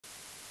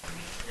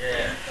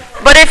Yeah.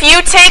 But if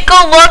you take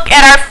a look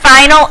at our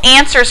final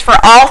answers for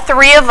all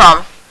three of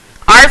them,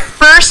 our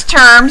first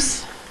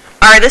terms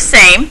are the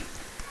same,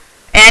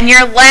 and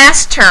your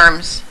last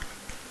terms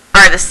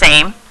are the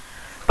same.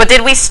 But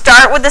did we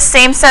start with the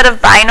same set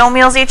of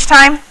binomials each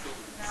time?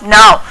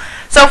 No.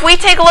 So if we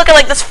take a look at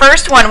like this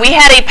first one, we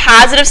had a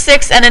positive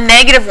 6 and a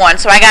negative 1,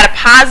 so I got a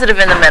positive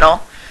in the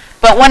middle.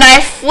 But when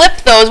I flip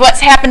those,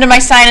 what's happened to my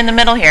sign in the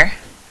middle here?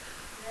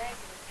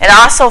 It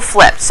also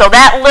flipped. So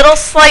that little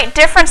slight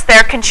difference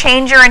there can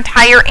change your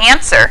entire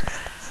answer.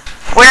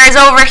 Whereas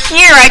over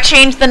here, I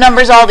changed the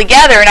numbers all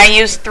together, and I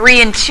used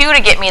 3 and 2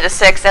 to get me the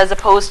 6 as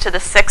opposed to the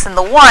 6 and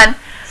the 1.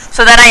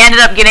 So then I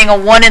ended up getting a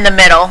 1 in the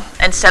middle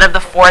instead of the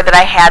 4 that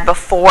I had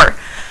before.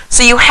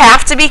 So you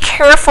have to be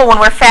careful when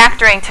we're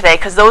factoring today,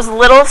 because those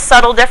little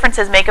subtle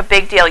differences make a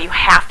big deal. You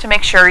have to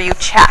make sure you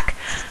check.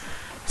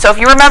 So if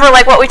you remember,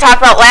 like what we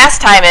talked about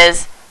last time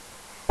is,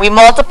 we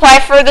multiply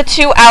for the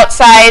two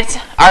outsides.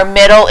 Our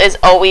middle is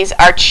always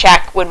our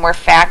check when we're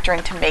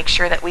factoring to make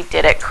sure that we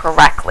did it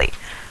correctly.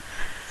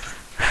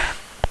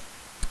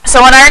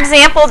 So in our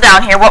example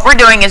down here, what we're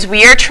doing is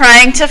we are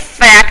trying to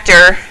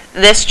factor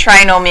this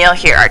trinomial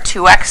here, our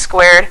 2x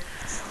squared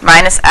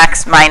minus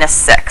x minus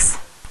 6.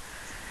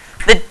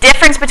 The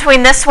difference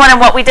between this one and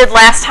what we did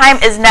last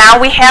time is now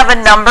we have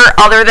a number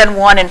other than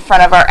 1 in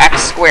front of our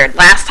x squared.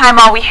 Last time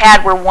all we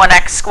had were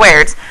 1x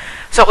squareds,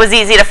 so it was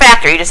easy to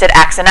factor. You just did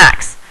x and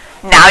x.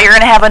 Now you're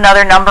going to have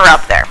another number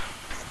up there.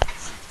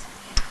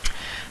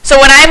 So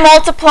when I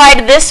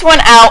multiplied this one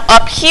out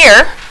up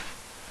here,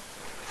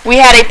 we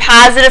had a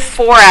positive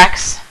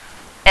 4x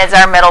as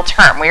our middle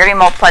term. We already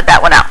multiplied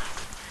that one out.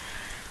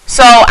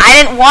 So I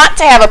didn't want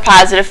to have a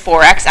positive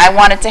 4x. I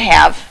wanted to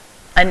have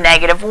a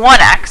negative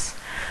 1x.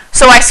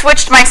 So I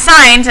switched my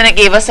signs, and it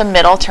gave us a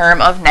middle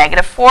term of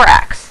negative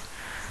 4x.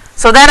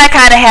 So then I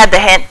kind of had the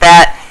hint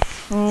that,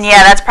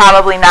 yeah, that's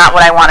probably not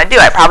what I want to do.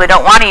 I probably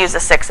don't want to use the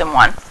 6 and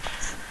 1.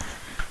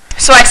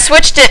 So I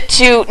switched it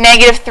to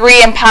negative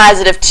 3 and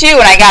positive 2,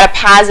 and I got a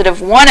positive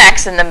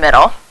 1x in the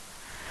middle.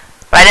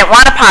 But I didn't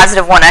want a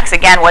positive 1x.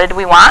 Again, what did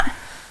we want?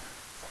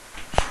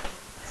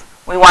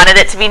 We wanted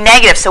it to be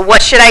negative. So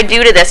what should I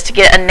do to this to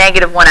get a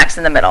negative 1x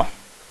in the middle?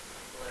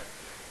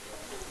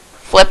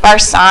 Flip our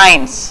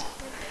signs.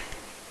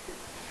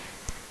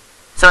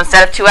 So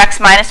instead of 2x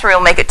minus 3,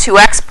 we'll make it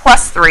 2x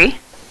plus 3.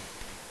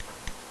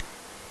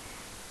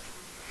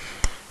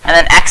 And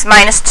then x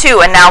minus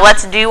 2. And now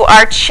let's do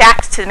our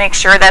checks to make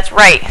sure that's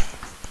right.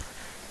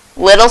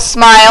 Little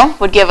smile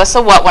would give us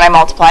a what when I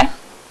multiply?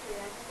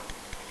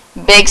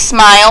 Big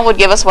smile would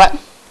give us what?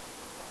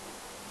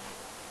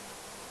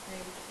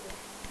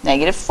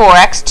 Negative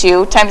 4x.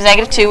 2 times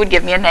negative 2 would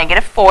give me a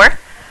negative 4.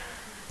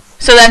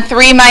 So then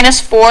 3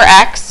 minus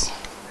 4x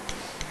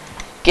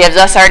gives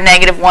us our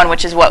negative 1,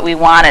 which is what we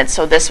wanted.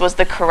 So this was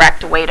the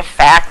correct way to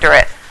factor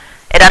it.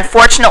 It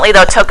unfortunately,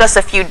 though, took us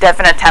a few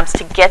different attempts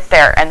to get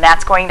there, and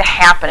that's going to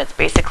happen. It's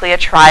basically a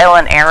trial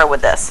and error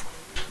with this.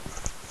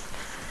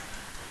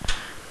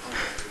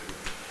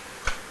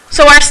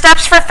 So our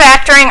steps for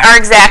factoring are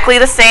exactly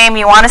the same.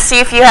 You want to see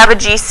if you have a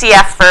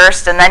GCF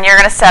first, and then you're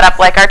going to set up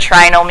like our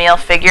trinomial,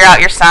 figure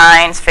out your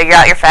signs, figure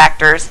out your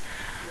factors,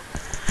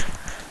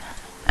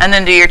 and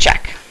then do your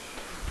check.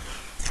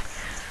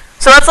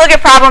 So let's look at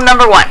problem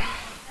number 1.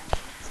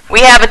 We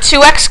have a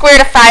 2x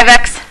squared, a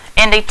 5x,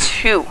 and a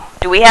 2.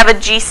 Do we have a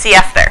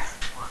GCF there?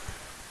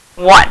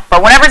 1.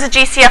 But whenever it's a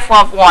GCF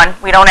of 1,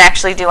 we don't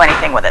actually do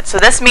anything with it. So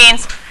this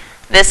means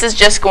this is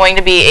just going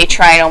to be a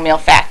trinomial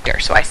factor.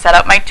 So I set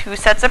up my 2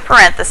 sets of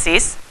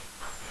parentheses.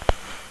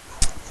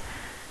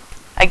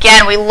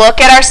 Again, we look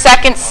at our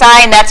second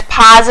sign. That's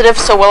positive.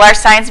 So will our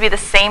signs be the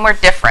same or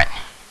different?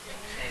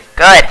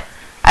 Good.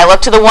 I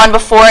look to the one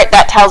before it.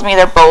 That tells me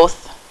they're both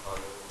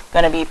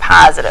going to be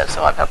positive.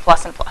 So I've got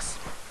plus and plus.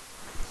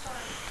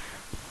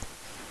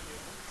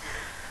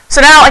 So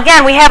now,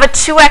 again, we have a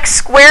 2x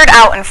squared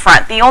out in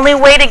front. The only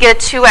way to get a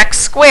 2x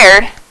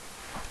squared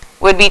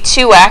would be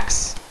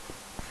 2x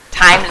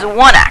times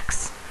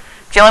 1x.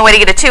 The only way to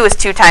get a 2 is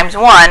 2 times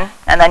 1,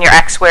 and then your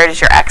x squared is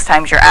your x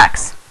times your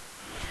x.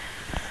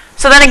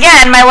 So then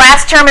again, my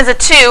last term is a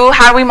 2.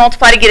 How do we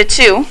multiply to get a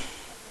 2?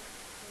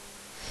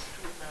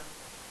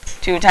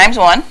 2 times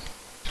 1.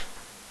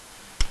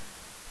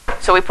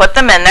 So we put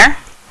them in there.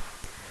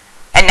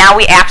 And now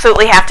we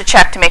absolutely have to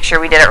check to make sure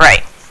we did it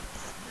right.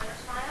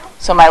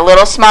 So my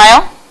little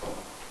smile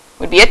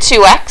would be a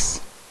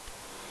 2x.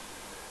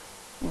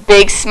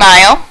 Big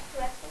smile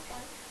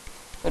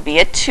would be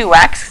a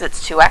 2x, because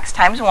it's 2x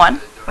times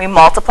 1. We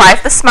multiply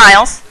for the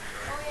smiles.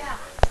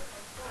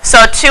 So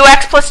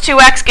 2x plus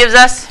 2x gives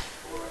us,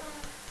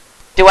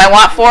 do I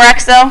want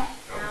 4x though?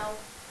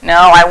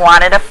 No, I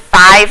wanted a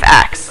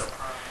 5x.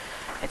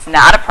 It's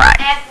not a prime.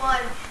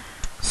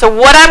 So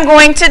what I'm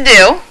going to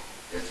do,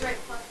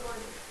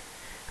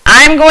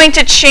 I'm going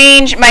to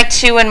change my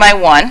 2 and my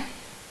 1.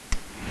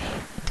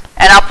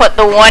 And I'll put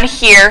the 1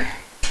 here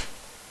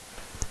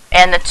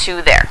and the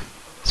 2 there.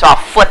 So I'll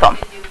flip them.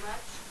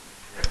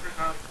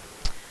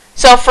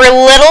 So for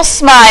little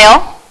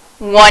smile,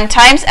 1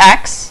 times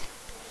x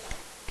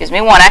gives me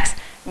 1x.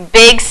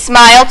 Big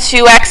smile,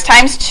 2x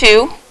times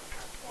 2.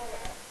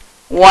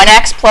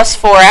 1x plus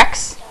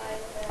 4x.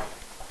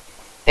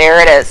 There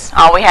it is.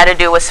 All we had to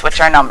do was switch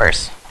our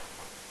numbers.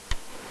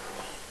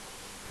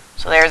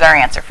 So there's our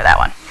answer for that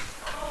one.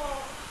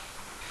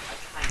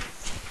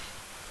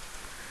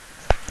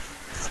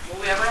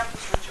 Will we ever have to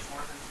switch it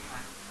more than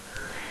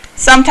 2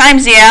 times?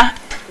 Sometimes, yeah.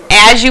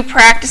 As you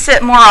practice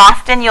it more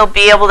often, you'll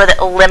be able to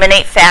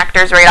eliminate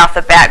factors right off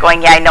the bat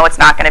going, yeah, I know it's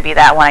not going to be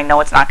that one. I know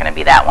it's not going to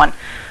be that one.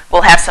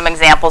 We'll have some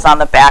examples on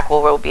the back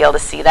where we'll be able to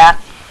see that.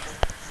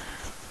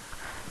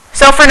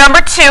 So for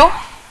number 2,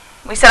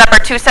 we set up our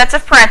 2 sets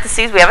of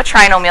parentheses. We have a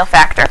trinomial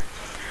factor.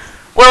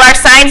 Will our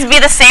signs be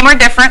the same or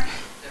different?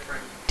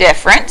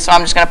 Different. So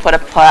I'm just going to put a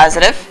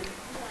positive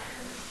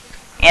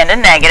and a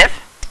negative.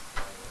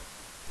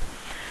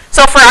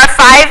 So for our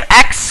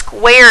 5x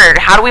squared,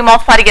 how do we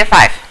multiply to get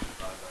 5?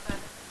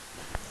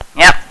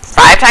 Yep.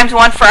 5 times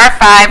 1 for our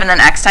 5, and then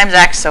x times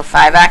x, so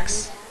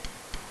 5x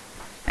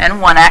and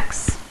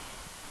 1x.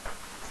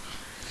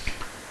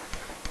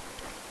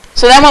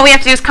 So then what we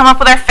have to do is come up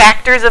with our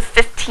factors of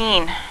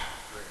 15.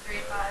 3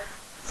 and 5.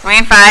 3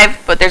 and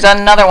 5, but there's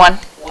another one.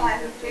 1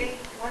 and 3.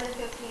 1 and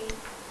 15.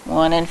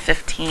 1 and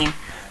 15.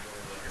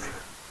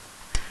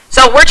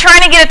 So we're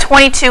trying to get a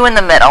 22 in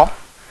the middle.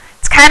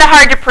 It's kind of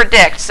hard to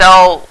predict,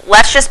 so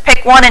let's just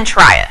pick one and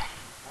try it.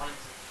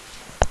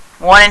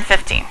 1 and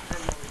 15.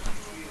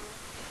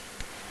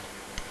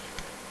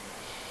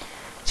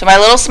 So my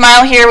little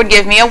smile here would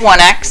give me a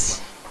 1x.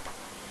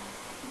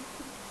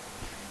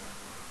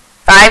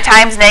 5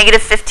 times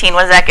negative 15,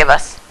 what does that give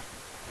us?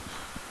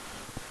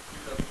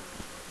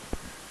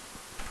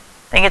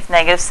 I think it's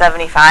negative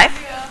 75.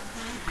 Yeah.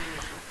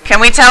 Can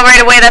we tell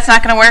right away that's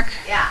not going to work?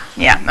 Yeah.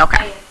 Yeah,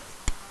 okay.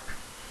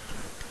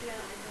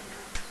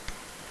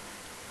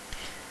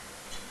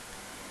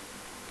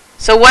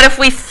 So what if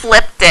we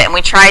flipped it and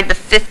we tried the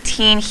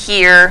 15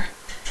 here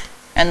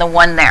and the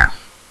 1 there?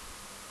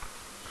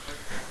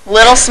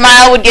 Little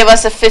smile would give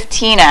us a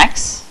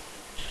 15x.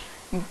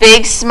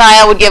 Big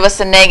smile would give us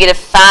a negative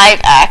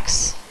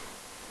 5x.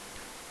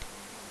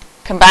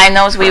 Combine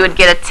those, we would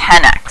get a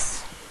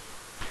 10x.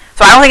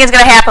 So I don't think it's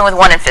going to happen with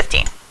 1 and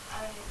 15.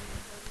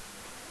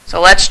 So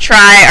let's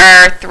try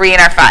our 3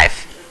 and our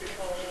 5.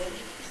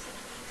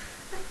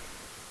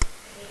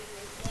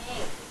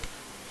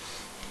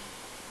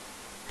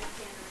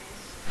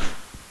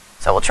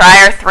 So we'll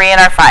try our 3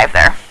 and our 5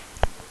 there.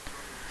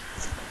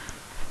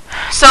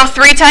 So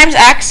 3 times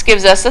x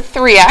gives us a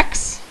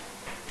 3x.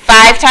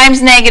 5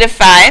 times negative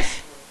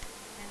 5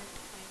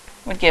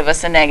 would give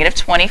us a negative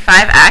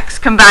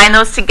 25x. Combine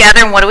those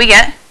together, and what do we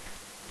get?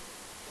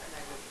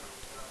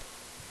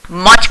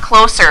 Much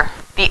closer.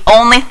 The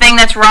only thing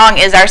that's wrong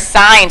is our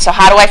sign. So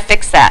how do I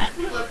fix that?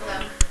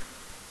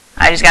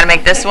 I just got to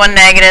make this one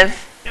negative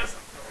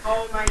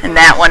and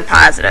that one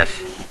positive.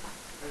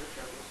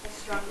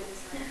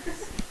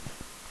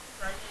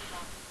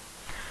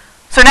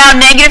 So now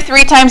negative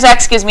 3 times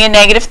x gives me a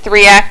negative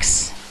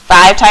 3x.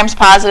 5 times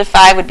positive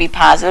 5 would be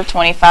positive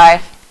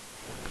 25.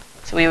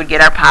 So we would get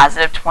our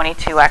positive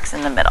 22x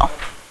in the middle.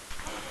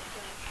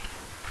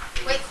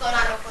 Wait, slow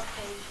down. What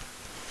page?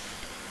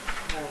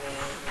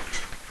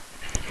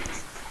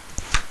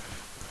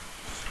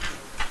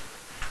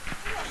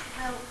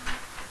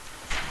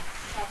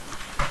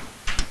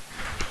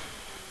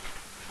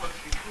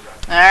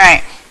 All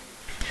right.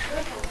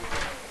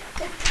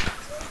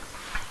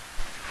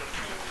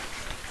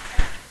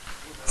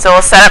 So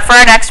we'll set up for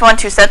our next one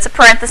 2 sets of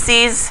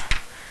parentheses.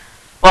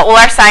 What will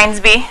our signs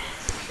be?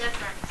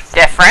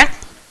 Different.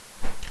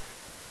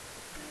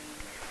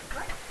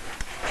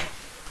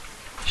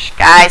 Shh,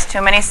 guys,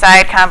 too many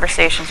side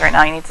conversations right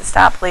now. You need to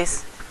stop,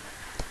 please.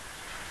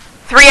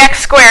 3x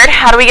squared.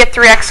 How do we get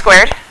 3x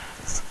squared?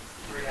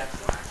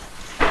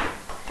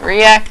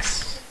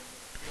 3x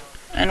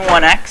and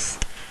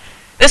 1x.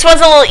 This one's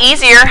a little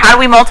easier. How do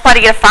we multiply to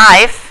get a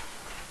 5?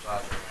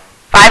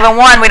 5 and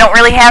 1. We don't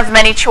really have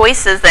many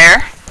choices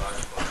there.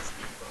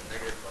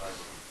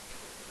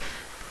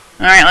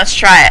 All right, let's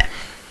try it.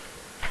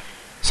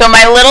 So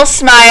my little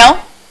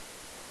smile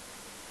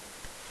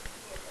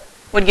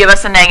would give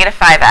us a negative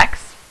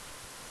 5x.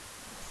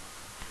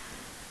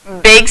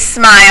 Big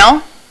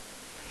smile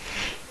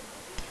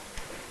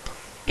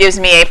gives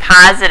me a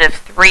positive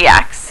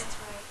 3x.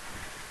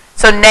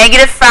 So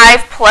negative 5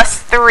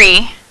 plus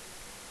 3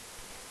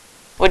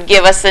 would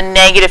give us a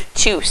negative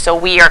 2. So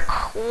we are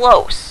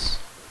close.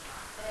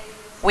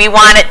 We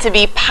want it to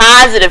be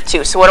positive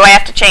 2. So what do I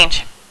have to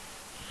change?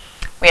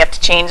 We have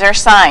to change our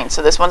sign.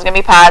 So this one's going to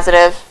be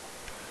positive,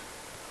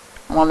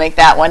 and we'll make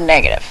that one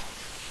negative.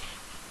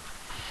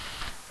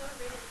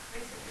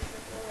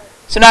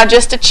 So now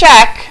just to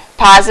check,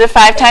 positive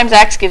 5 times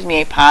x gives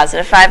me a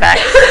positive 5x.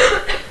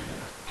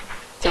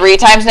 3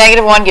 times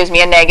negative 1 gives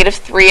me a negative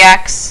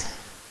 3x.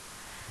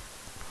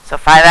 So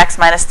 5x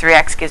minus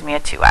 3x gives me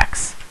a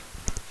 2x.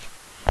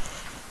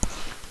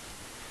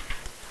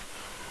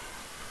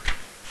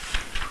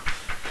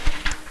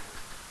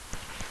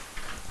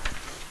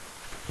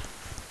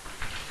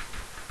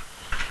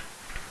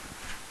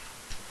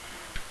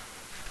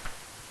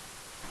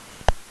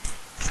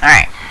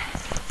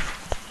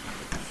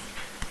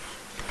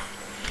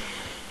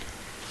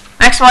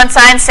 last one,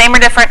 signs, same or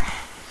different?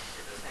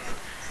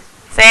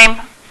 Same.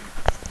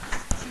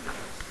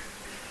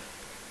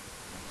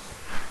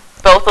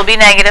 Both will be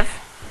negative.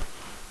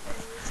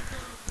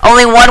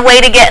 Only one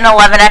way to get an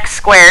 11x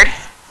squared.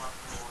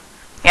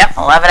 Yep,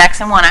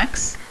 11x and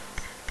 1x.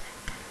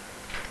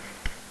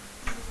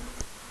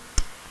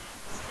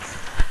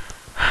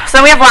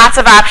 So we have lots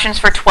of options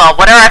for 12.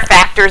 What are our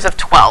factors of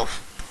 12?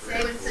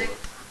 6 and 6.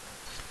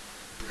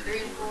 3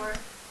 and 4. 1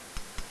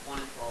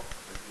 and 12.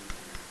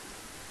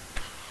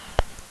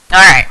 All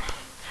right.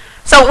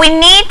 So we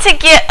need to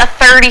get a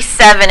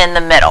 37 in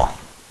the middle.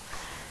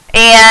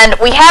 And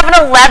we have an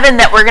 11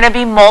 that we're going to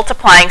be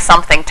multiplying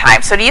something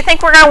times. So do you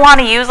think we're going to want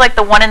to use like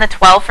the 1 and the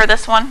 12 for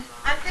this one?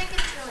 I'm thinking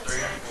 2 and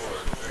 6.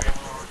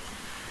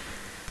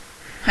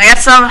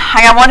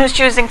 I got one who's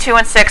choosing 2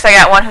 and 6. I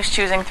got one who's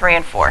choosing 3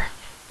 and 4.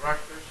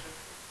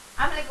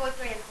 I'm going to go with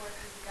 3 and 4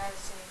 because you guys are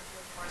saying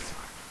 3 and 4 is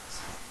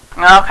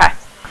smart. Okay.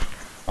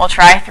 We'll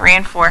try 3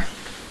 and 4.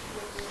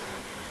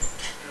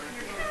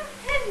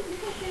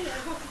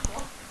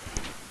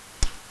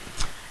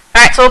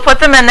 All right, so we'll put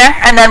them in there,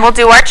 and then we'll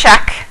do our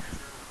check.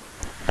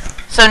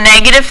 So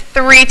negative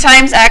 3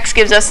 times x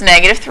gives us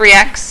negative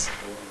 3x.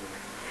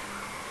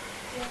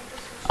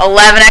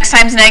 11x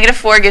times negative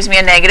 4 gives me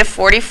a negative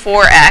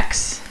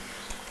 44x.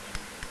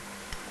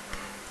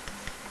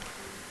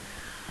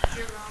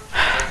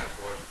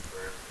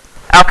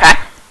 Okay.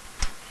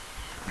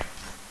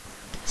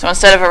 So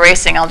instead of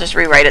erasing, I'll just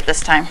rewrite it this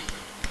time.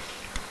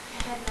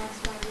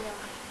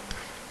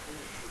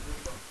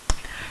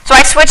 So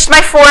I switched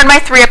my 4 and my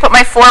 3. I put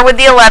my 4 with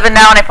the 11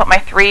 now, and I put my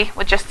 3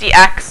 with just the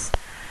x.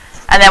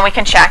 And then we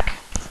can check.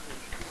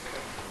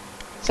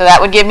 So that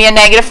would give me a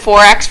negative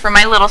 4x for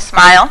my little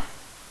smile.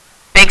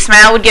 Big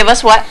smile would give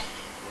us what?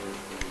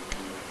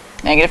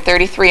 Negative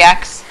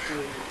 33x.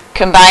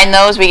 Combine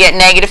those, we get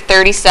negative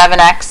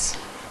 37x,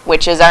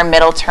 which is our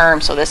middle term.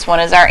 So this one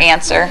is our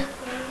answer.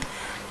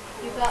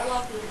 You got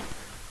lucky.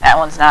 That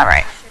one's not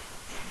right.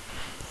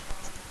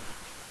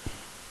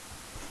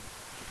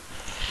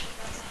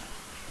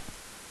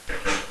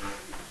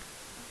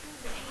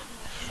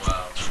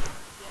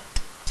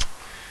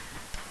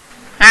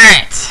 All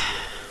right.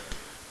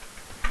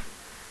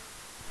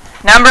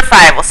 Number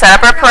 5, we'll set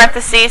up our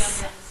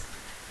parentheses.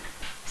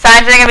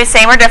 Signs are going to be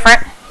same or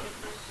different?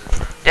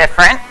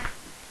 Different.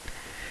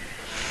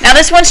 Now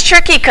this one's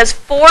tricky because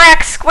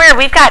 4x squared,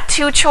 we've got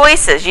two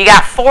choices. You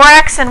got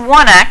 4x and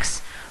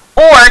 1x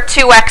or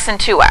 2x and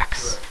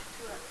 2x.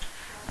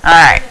 All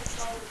right.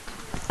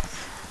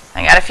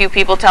 I got a few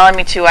people telling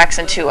me 2x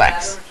and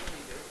 2x.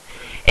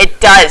 It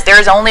does. There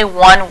is only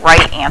one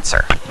right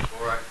answer.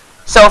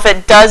 So if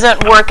it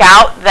doesn't work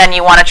out, then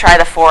you want to try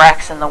the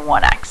 4x and the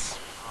 1x.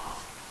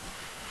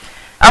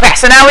 Okay,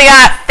 so now we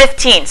got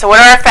 15. So what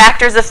are our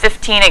factors of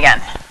 15 again?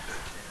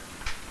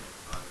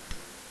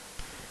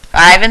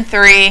 5 and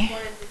 3.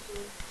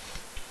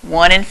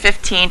 1 and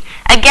 15.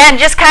 Again,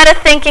 just kind of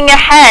thinking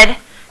ahead.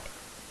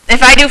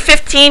 If I do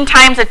 15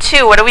 times a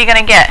 2, what are we going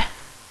to get?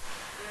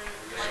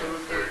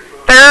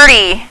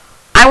 30.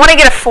 I want to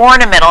get a 4 in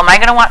the middle. Am I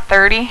going to want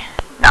 30?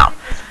 No.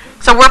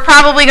 So we're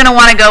probably going to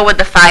want to go with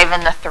the 5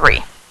 and the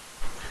 3.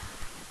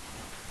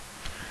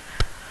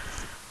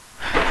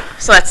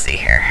 So let's see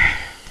here.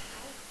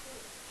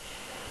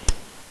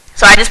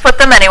 So I just put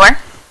them anywhere.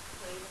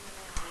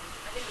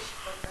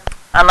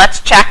 And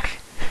let's check.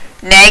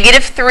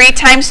 Negative 3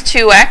 times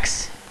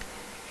 2x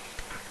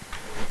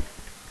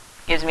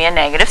gives me a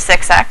negative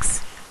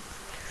 6x.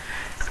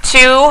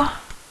 2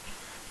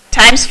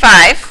 times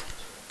 5.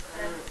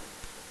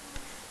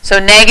 So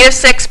negative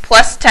 6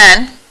 plus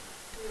 10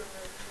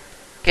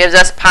 gives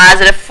us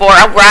positive 4.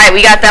 All right,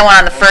 we got that one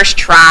on the first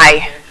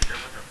try.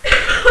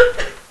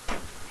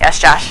 Yes,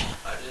 Josh?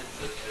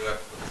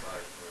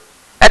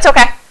 That's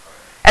okay.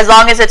 As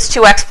long as it's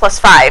 2x plus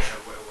 5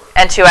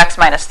 and 2x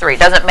minus 3.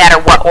 Doesn't matter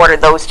what order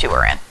those two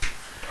are in.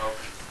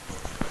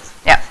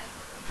 Yep.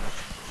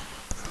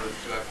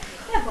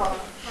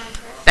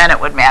 Then it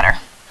would matter.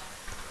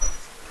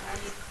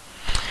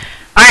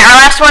 All right, our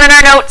last one in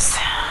our notes.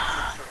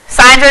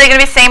 Signs, are they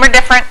going to be same or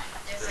different?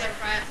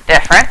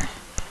 Different.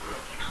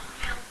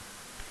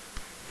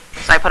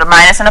 So I put a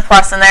minus and a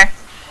plus in there.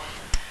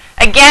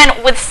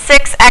 Again, with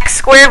 6x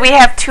squared, we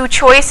have two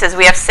choices.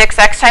 We have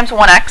 6x times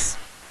 1x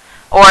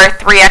or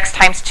 3x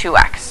times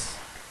 2x.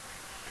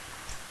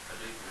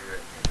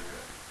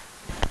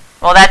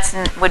 Well, that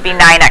would be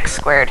 9x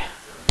squared.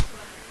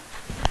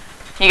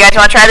 You guys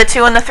want to try the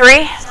 2 and the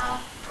 3?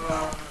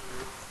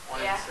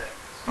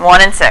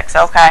 1 and 6,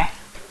 okay.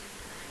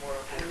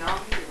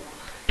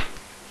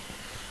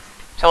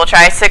 So we'll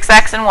try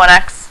 6x and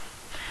 1x.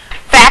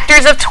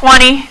 Factors of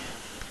 20.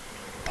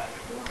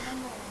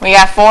 We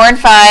got 4 and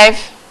 5.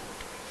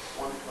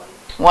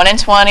 1 and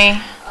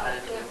 20.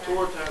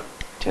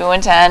 2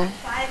 and 10.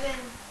 5 and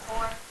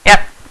 4.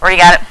 Yep, already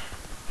got it.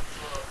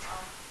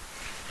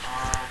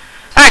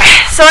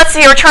 Alright, so let's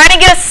see. We're trying to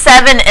get a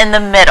 7 in the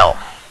middle.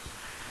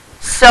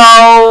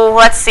 So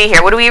let's see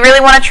here. Would we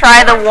really want to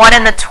try the 1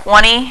 and the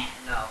 20?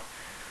 No.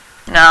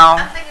 No.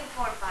 I'm thinking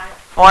 4 and 5.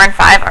 4 and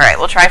 5? Alright,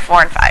 we'll try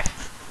 4 and 5.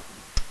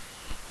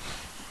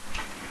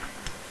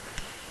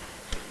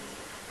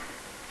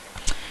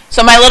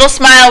 So my little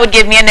smile would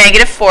give me a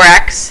negative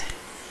 4x.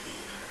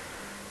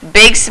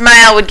 Big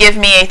smile would give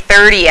me a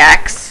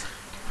 30x.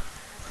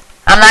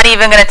 I'm not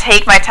even going to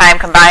take my time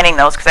combining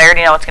those because I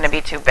already know it's going to be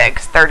too big.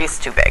 30 is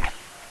too big.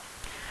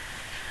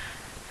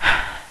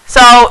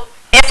 So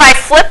if I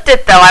flipped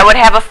it, though, I would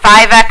have a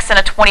 5x and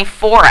a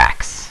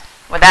 24x.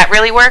 Would that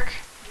really work?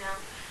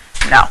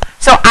 No. No.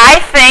 So I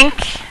think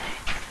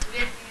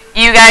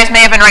you guys may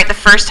have been right the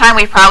first time.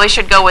 We probably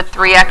should go with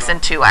 3x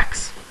and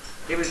 2x.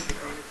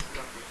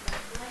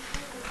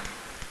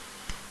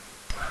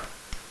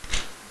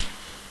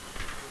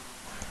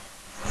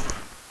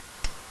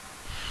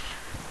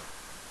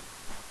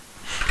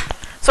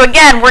 So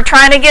again, we're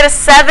trying to get a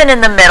 7 in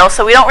the middle,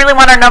 so we don't really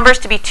want our numbers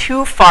to be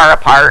too far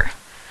apart.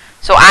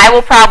 So I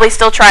will probably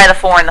still try the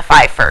 4 and the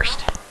 5 first.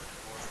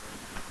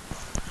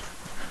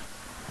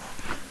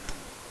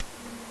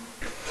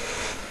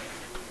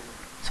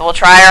 So we'll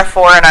try our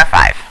 4 and our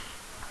 5.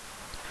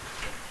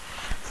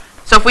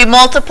 So if we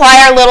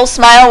multiply our little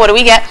smile, what do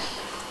we get?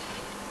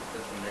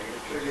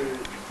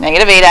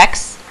 Negative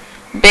 8x.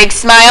 Big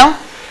smile?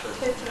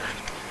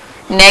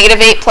 15.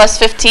 Negative 8 plus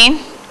 15?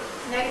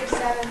 Negative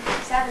 7.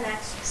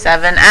 7x.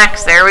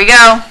 7x. There we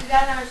go. You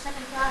got another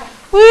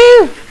 75.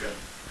 Woo!